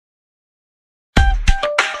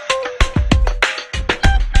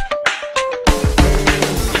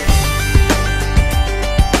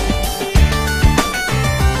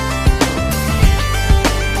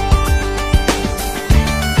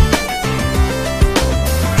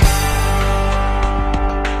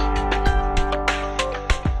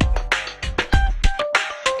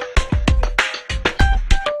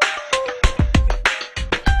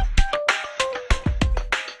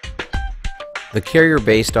The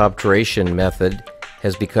carrier-based obturation method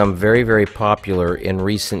has become very popular in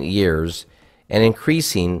recent years and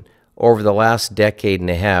increasing over the last decade and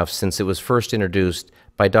a half since it was first introduced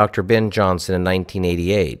by Dr. Ben Johnson in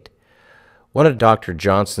 1988. One of Dr.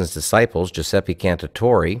 Johnson's disciples, Giuseppe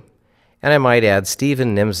Cantatori, and I might add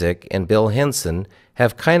Stephen Nemzek and Bill Henson,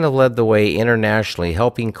 have kind of led the way internationally,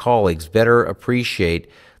 helping colleagues better appreciate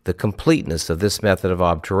the completeness of this method of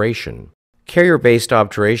obturation. Carrier-based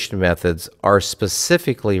obturation methods are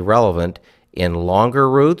specifically relevant in longer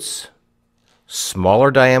roots,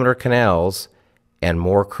 smaller diameter canals, and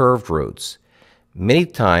more curved roots. Many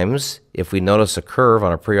times, if we notice a curve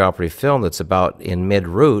on a preoperative film that's about in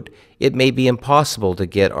mid-root, it may be impossible to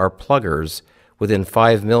get our pluggers within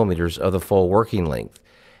 5 millimeters of the full working length.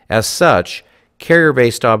 As such,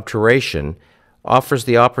 carrier-based obturation offers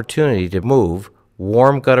the opportunity to move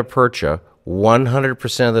warm gutta-percha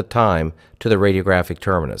 100% of the time to the radiographic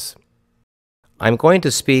terminus. I'm going to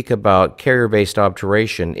speak about carrier-based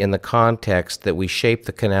obturation in the context that we shape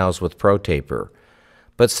the canals with ProTaper,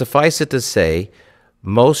 but suffice it to say,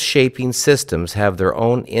 most shaping systems have their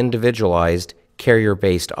own individualized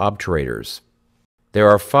carrier-based obturators. There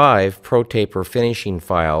are 5 ProTaper finishing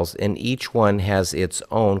files, and each one has its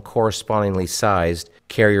own correspondingly sized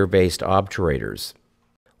carrier-based obturators.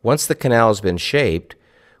 Once the canal has been shaped,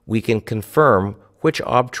 we can confirm which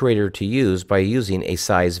obturator to use by using a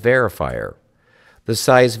size verifier. The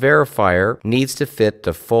size verifier needs to fit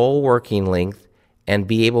the full working length and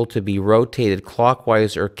be able to be rotated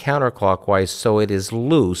clockwise or counterclockwise so it is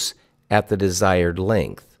loose at the desired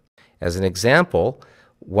length. As an example,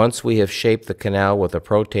 once we have shaped the canal with a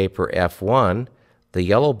ProTaper F1, the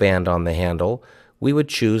yellow band on the handle, we would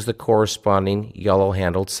choose the corresponding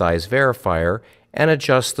yellow-handled size verifier and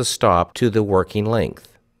adjust the stop to the working length.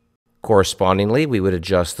 Correspondingly, we would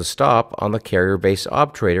adjust the stop on the carrier-based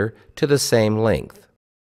obturator to the same length.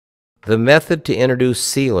 The method to introduce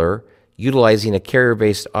sealer utilizing a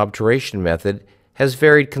carrier-based obturation method has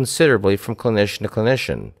varied considerably from clinician to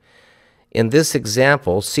clinician. In this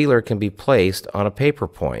example, sealer can be placed on a paper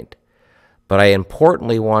point, but I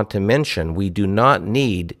importantly want to mention we do not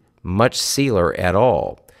need much sealer at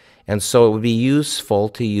all, and so it would be useful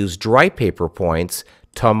to use dry paper points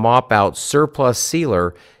to mop out surplus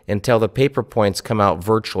sealer until the paper points come out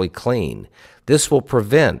virtually clean. This will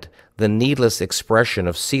prevent the needless expression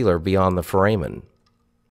of sealer beyond the foramen.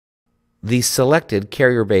 The selected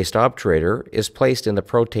carrier-based obturator is placed in the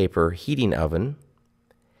ProTaper heating oven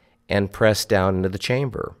and pressed down into the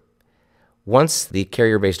chamber. Once the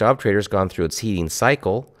carrier-based obturator has gone through its heating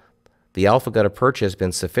cycle, the alpha gutta-percha has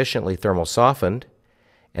been sufficiently thermal softened,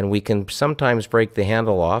 and we can sometimes break the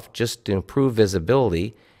handle off just to improve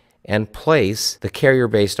visibility and place the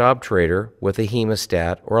carrier-based obturator with a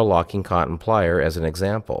hemostat or a locking cotton plier as an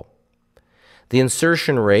example. The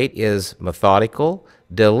insertion rate is methodical,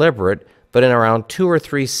 deliberate, but in around 2 or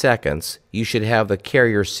 3 seconds, you should have the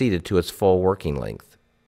carrier seated to its full working length.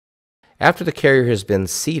 After the carrier has been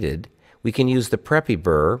seated, we can use the preppy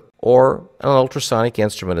burr or an ultrasonic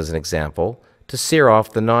instrument as an example to sear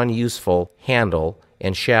off the non-useful handle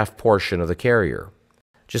and shaft portion of the carrier.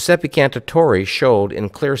 Giuseppe Cantatori showed in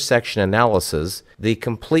clear section analysis the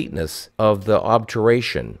completeness of the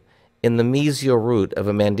obturation in the mesial root of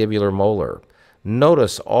a mandibular molar.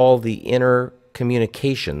 Notice all the inner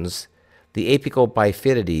communications, the apical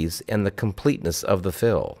bifidities, and the completeness of the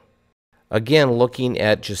fill. Again, looking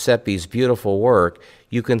at Giuseppe's beautiful work,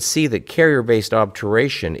 you can see that carrier-based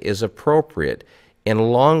obturation is appropriate in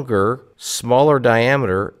longer, smaller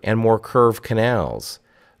diameter, and more curved canals.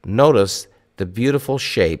 Notice the beautiful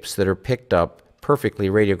shapes that are picked up perfectly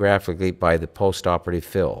radiographically by the post-operative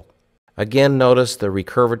fill. Again, notice the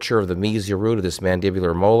recurvature of the mesial root of this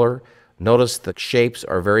mandibular molar. Notice the shapes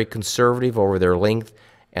are very conservative over their length,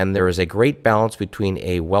 and there is a great balance between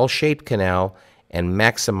a well-shaped canal and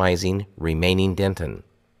maximizing remaining dentin.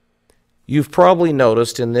 You've probably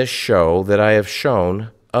noticed in this show that I have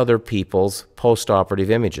shown other people's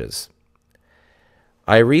post-operative images.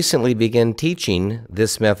 I recently began teaching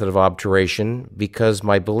this method of obturation because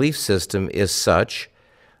my belief system is such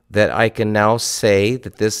that I can now say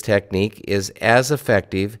that this technique is as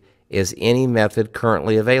effective as any method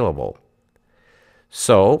currently available.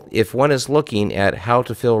 So, if one is looking at how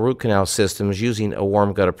to fill root canal systems using a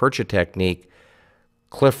warm gutta-percha technique,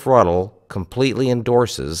 Cliff Ruddle completely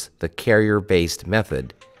endorses the carrier-based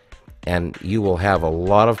method, and you will have a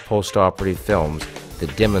lot of post-operative films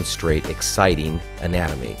that demonstrate exciting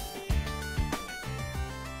anatomy.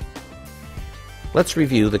 Let's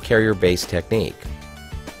review the carrier-based technique.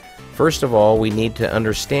 First of all, we need to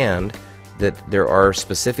understand that there are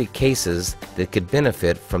specific cases that could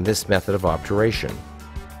benefit from this method of obturation.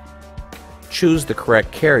 Choose the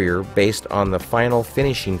correct carrier based on the final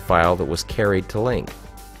finishing file that was carried to length.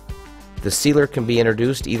 The sealer can be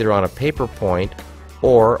introduced either on a paper point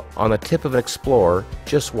or on the tip of an explorer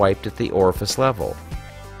just wiped at the orifice level.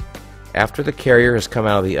 After the carrier has come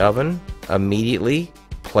out of the oven, immediately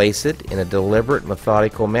place it in a deliberate,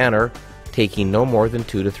 methodical manner, taking no more than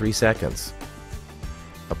 2 to 3 seconds.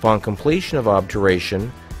 Upon completion of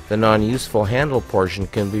obturation, the non-useful handle portion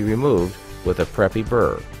can be removed with a preppy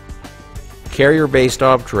burr. Carrier-based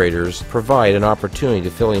obturators provide an opportunity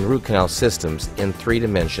to fill in root canal systems in 3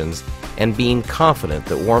 dimensions and being confident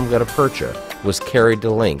that warm gutta-percha was carried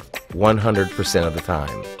to length 100% of the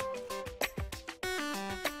time.